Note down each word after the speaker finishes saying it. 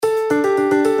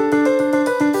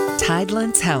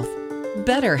Tidelands Health.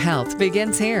 Better health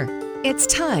begins here. It's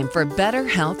time for Better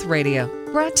Health Radio,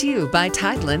 brought to you by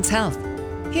Tidelands Health.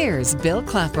 Here's Bill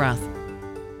Klaproth.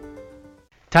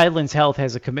 Tidelands Health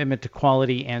has a commitment to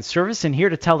quality and service, and here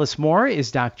to tell us more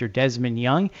is Dr. Desmond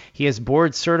Young. He is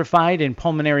board certified in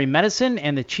pulmonary medicine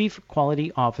and the Chief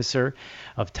Quality Officer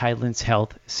of Tidelands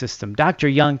Health System. Dr.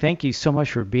 Young, thank you so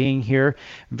much for being here.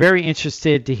 Very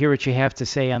interested to hear what you have to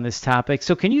say on this topic.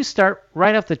 So can you start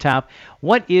right off the top?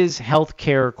 What is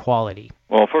healthcare quality?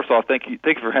 Well, first off, thank you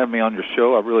for having me on your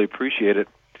show. I really appreciate it.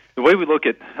 The way we look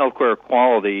at healthcare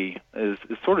quality is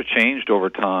sort of changed over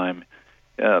time.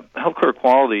 Healthcare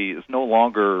quality is no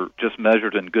longer just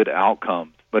measured in good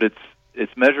outcomes, but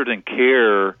it's measured in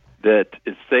care that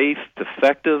is safe, it's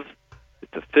effective,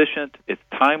 it's efficient, it's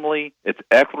timely, it's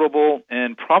equitable,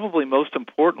 and probably most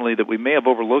importantly that we may have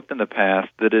overlooked in the past,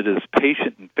 that it is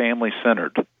patient and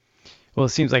family-centered. Well, it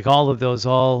seems like all of those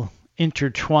all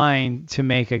intertwine to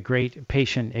make a great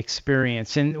patient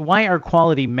experience. And why are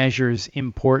quality measures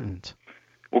important?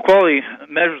 Well, quality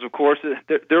measures, of course,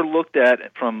 they're looked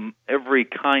at from every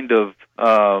kind of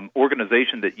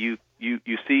organization that you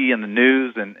see in the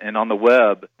news and on the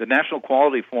web. The National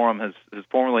Quality Forum has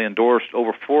formally endorsed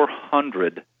over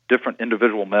 400 different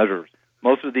individual measures.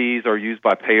 Most of these are used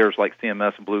by payers like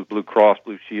CMS and Blue Cross,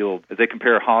 Blue Shield, as they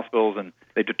compare hospitals and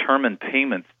they determine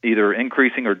payments, either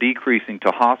increasing or decreasing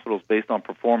to hospitals based on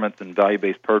performance and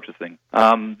value-based purchasing.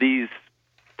 These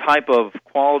type of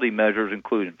quality measures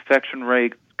include infection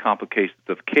rates, complications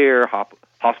of care,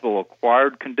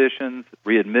 hospital-acquired conditions,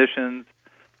 readmissions,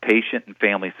 patient and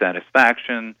family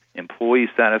satisfaction, employee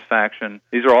satisfaction.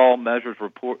 These are all measures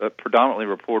predominantly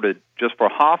reported just for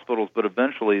hospitals, but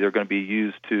eventually they're going to be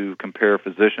used to compare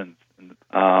physicians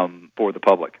for the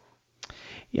public.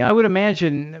 Yeah, I would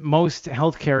imagine most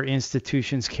healthcare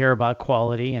institutions care about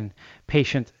quality and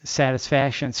patient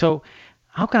satisfaction. So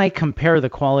how can I compare the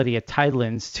quality at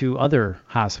Tidelands to other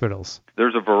hospitals?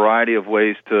 There's a variety of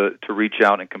ways to reach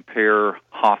out and compare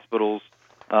hospitals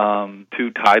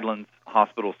to Tidelands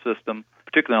hospital system,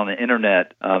 particularly on the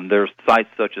internet. There's sites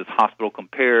such as Hospital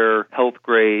Compare, Health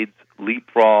Grades,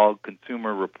 Leapfrog,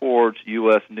 Consumer Reports,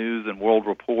 U.S. News and World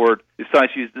Report. These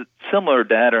sites use similar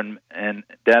data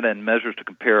and measures to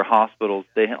compare hospitals.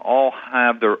 They all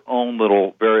have their own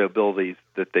little variabilities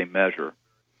that they measure.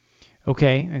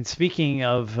 Okay, and speaking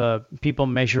of people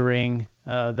measuring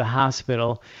the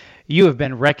hospital, you have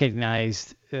been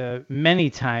recognized many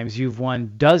times. You've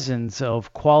won dozens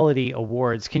of quality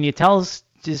awards. Can you tell us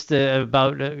just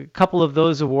about a couple of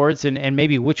those awards and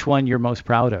maybe which one you're most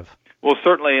proud of? Well,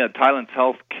 certainly Tidelands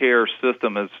Healthcare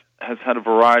System has had a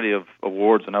variety of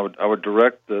awards, and I would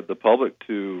direct the public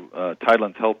to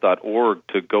tidelandshealth.org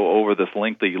to go over this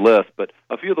lengthy list. But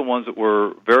a few of the ones that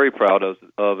we're very proud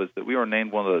of is that we were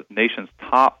named one of the nation's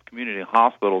top community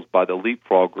hospitals by the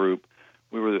Leapfrog Group.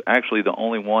 We were actually the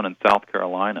only one in South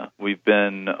Carolina. We've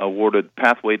been awarded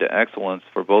Pathway to Excellence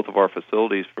for both of our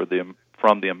facilities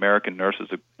from the American Nurses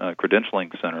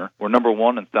Credentialing Center. We're number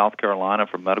one in South Carolina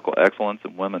for medical excellence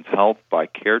in women's health by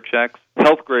CareChex.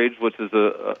 Health Grades, which is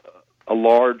a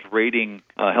large rating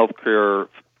healthcare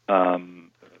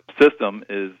system,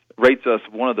 rates us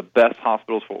one of the best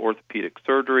hospitals for orthopedic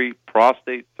surgery,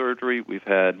 prostate surgery. We've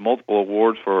had multiple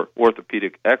awards for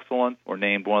orthopedic excellence. We're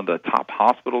named one of the top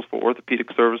hospitals for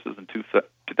orthopedic services in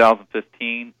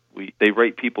 2015. They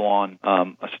rate people on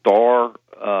a star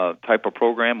type of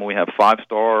program, and we have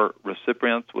 5-star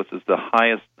recipients, which is the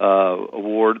highest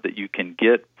award that you can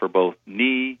get for both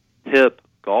knee, hip,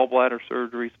 gallbladder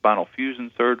surgery, spinal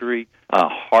fusion surgery,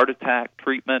 heart attack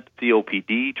treatment,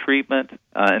 COPD treatment,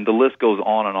 and the list goes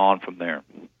on and on from there.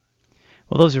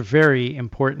 Well, those are very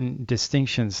important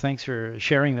distinctions. Thanks for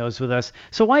sharing those with us.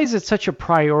 So why is it such a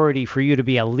priority for you to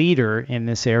be a leader in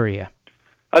this area?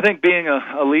 I think being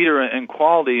a leader in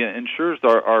quality ensures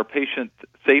our patient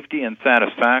safety and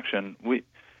satisfaction.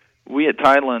 We at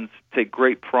Tidelands take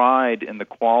great pride in the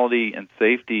quality and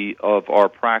safety of our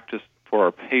practice for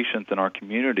our patients and our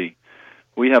community.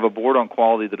 We have a board on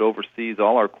quality that oversees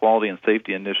all our quality and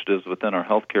safety initiatives within our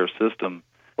healthcare system.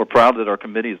 We're proud that our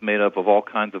committee is made up of all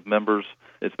kinds of members.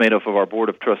 It's made up of our board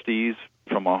of trustees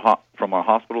from our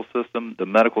hospital system, the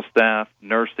medical staff,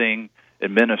 nursing,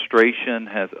 administration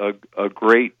has a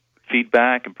great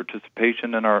feedback and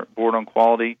participation in our board on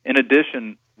quality. In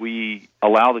addition, we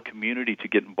allow the community to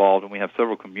get involved, and we have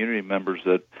several community members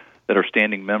that are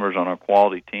standing members on our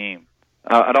quality team.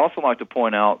 I'd also like to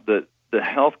point out that the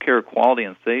healthcare quality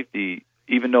and safety,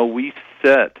 even though we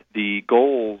set the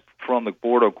goals from the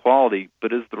Board of Quality,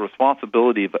 but is the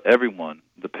responsibility of everyone,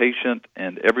 the patient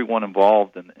and everyone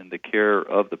involved in the care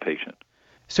of the patient.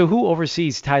 So who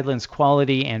oversees Tideland's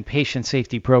quality and patient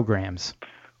safety programs?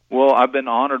 Well, I've been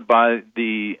honored by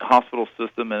the hospital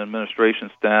system and administration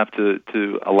staff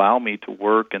to allow me to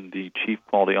work in the Chief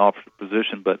Quality Officer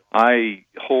position, but I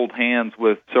hold hands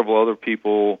with several other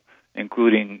people,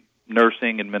 including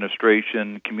nursing,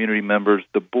 administration, community members.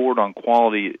 The Board on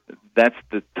Quality, that's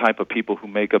the type of people who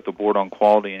make up the Board on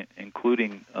Quality,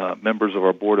 including members of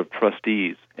our Board of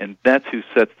Trustees, and that's who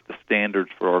sets the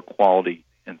standards for our quality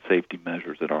and safety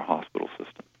measures at our hospital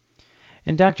system.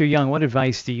 And Dr. Young, what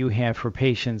advice do you have for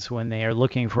patients when they are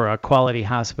looking for a quality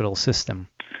hospital system?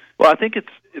 Well, I think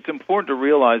it's important to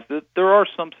realize that there are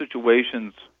some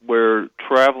situations where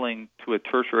traveling to a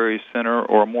tertiary center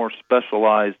or a more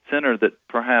specialized center that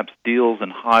perhaps deals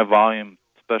in high-volume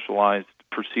specialized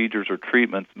procedures or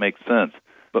treatments makes sense.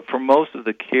 But for most of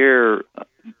the care,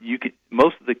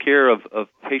 of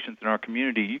patients in our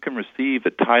community, you can receive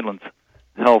at Tidelands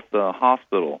Health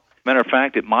Hospital. Matter of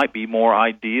fact, it might be more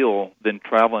ideal than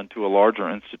traveling to a larger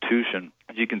institution.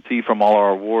 As you can see from all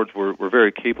our awards, we're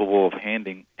very capable of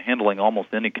handling almost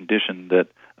any condition that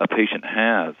a patient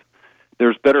has.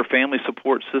 There's better family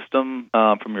support system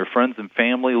from your friends and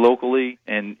family locally,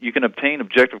 and you can obtain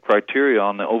objective criteria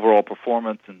on the overall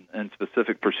performance and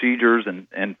specific procedures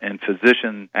and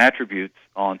physician attributes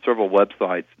on several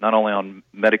websites, not only on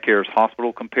Medicare's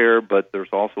Hospital Compare, but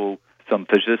there's also some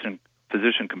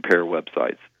physician compare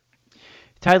websites.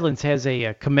 Tidelands has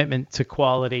a commitment to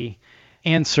quality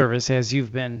and service, as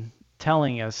you've been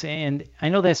telling us, and I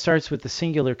know that starts with the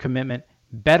singular commitment,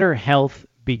 better health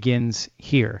begins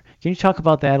here. Can you talk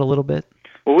about that a little bit?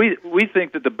 Well, we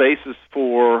think that the basis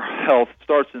for health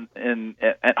starts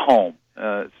at home.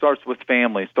 It starts with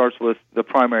family, starts with the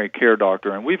primary care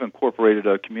doctor, and we've incorporated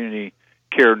a community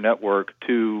care network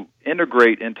to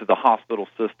integrate into the hospital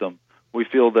system. We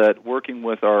feel that working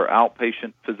with our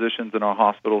outpatient physicians in our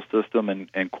hospital system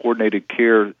and coordinated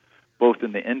care both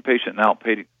in the inpatient and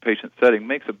outpatient setting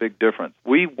makes a big difference.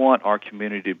 We want our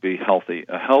community to be healthy.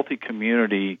 A healthy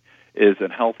community is a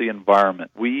healthy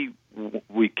environment. We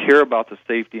care about the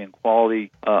safety and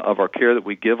quality of our care that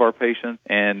we give our patients,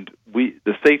 and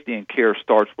the safety and care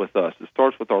starts with us. It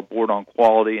starts with our Board on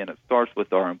Quality, and it starts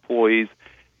with our employees,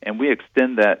 and we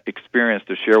extend that experience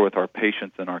to share with our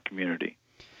patients and our community.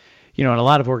 You know, in a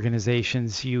lot of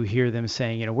organizations, you hear them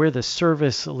saying, we're the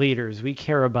service leaders, we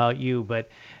care about you, but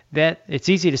that it's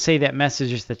easy to say that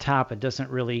message at the top. It doesn't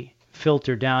really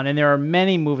filter down, and there are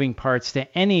many moving parts to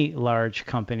any large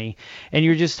company, and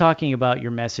you're just talking about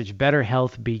your message, better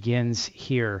health begins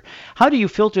here. How do you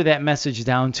filter that message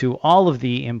down to all of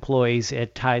the employees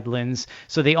at Tidelands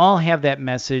so they all have that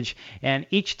message, and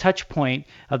each touch point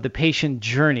of the patient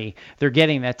journey, they're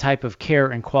getting that type of care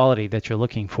and quality that you're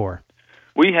looking for?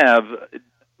 We have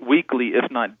weekly,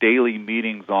 if not daily,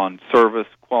 meetings on service,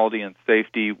 quality, and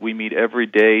safety. We meet every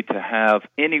day to have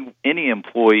any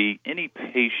employee, any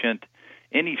patient,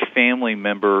 any family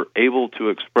member able to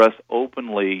express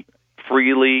openly,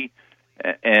 freely,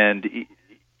 and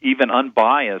even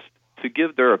unbiased to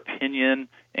give their opinion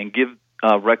and give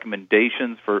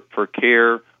recommendations for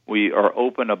care. We are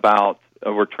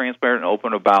we're transparent and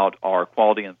open about our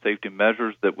quality and safety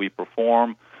measures that we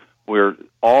perform. We're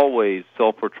always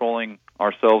self-patrolling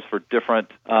ourselves for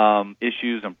different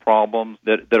issues and problems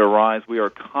that arise. We are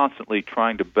constantly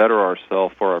trying to better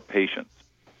ourselves for our patients.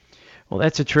 Well,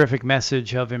 that's a terrific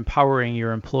message of empowering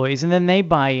your employees, and then they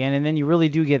buy in, and then you really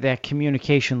do get that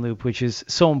communication loop, which is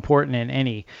so important in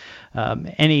any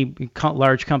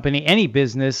large company, any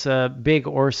business, big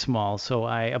or small. So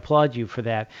I applaud you for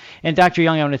that. And Dr.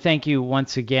 Young, I want to thank you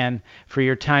once again for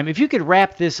your time. If you could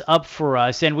wrap this up for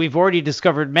us, and we've already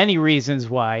discovered many reasons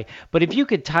why, but if you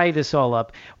could tie this all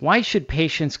up, why should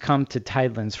patients come to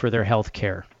Tidelands for their health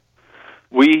care?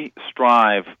 We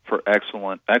strive for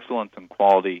excellence in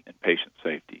quality and patient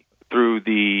safety. Through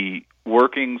the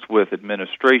workings with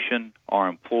administration, our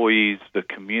employees, the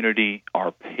community,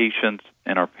 our patients,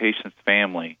 and our patients'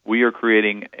 family, we are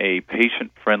creating a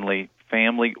patient-friendly,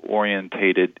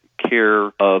 family-orientated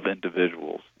care of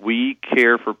individuals. We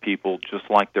care for people just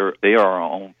like they are our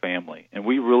own family, and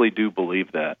we really do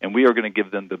believe that, and we are going to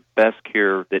give them the best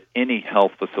care that any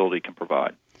health facility can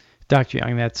provide. Dr.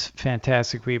 Young, that's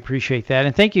fantastic. We appreciate that.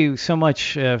 And thank you so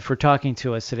much for talking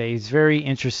to us today. It's very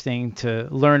interesting to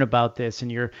learn about this and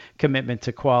your commitment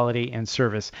to quality and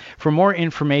service. For more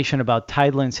information about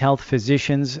Tidelands Health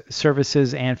physicians,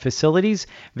 services, and facilities,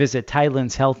 visit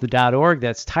tidelandshealth.org.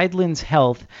 That's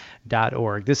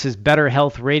tidelandshealth.org. This is Better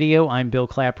Health Radio. I'm Bill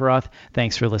Klaproth.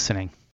 Thanks for listening.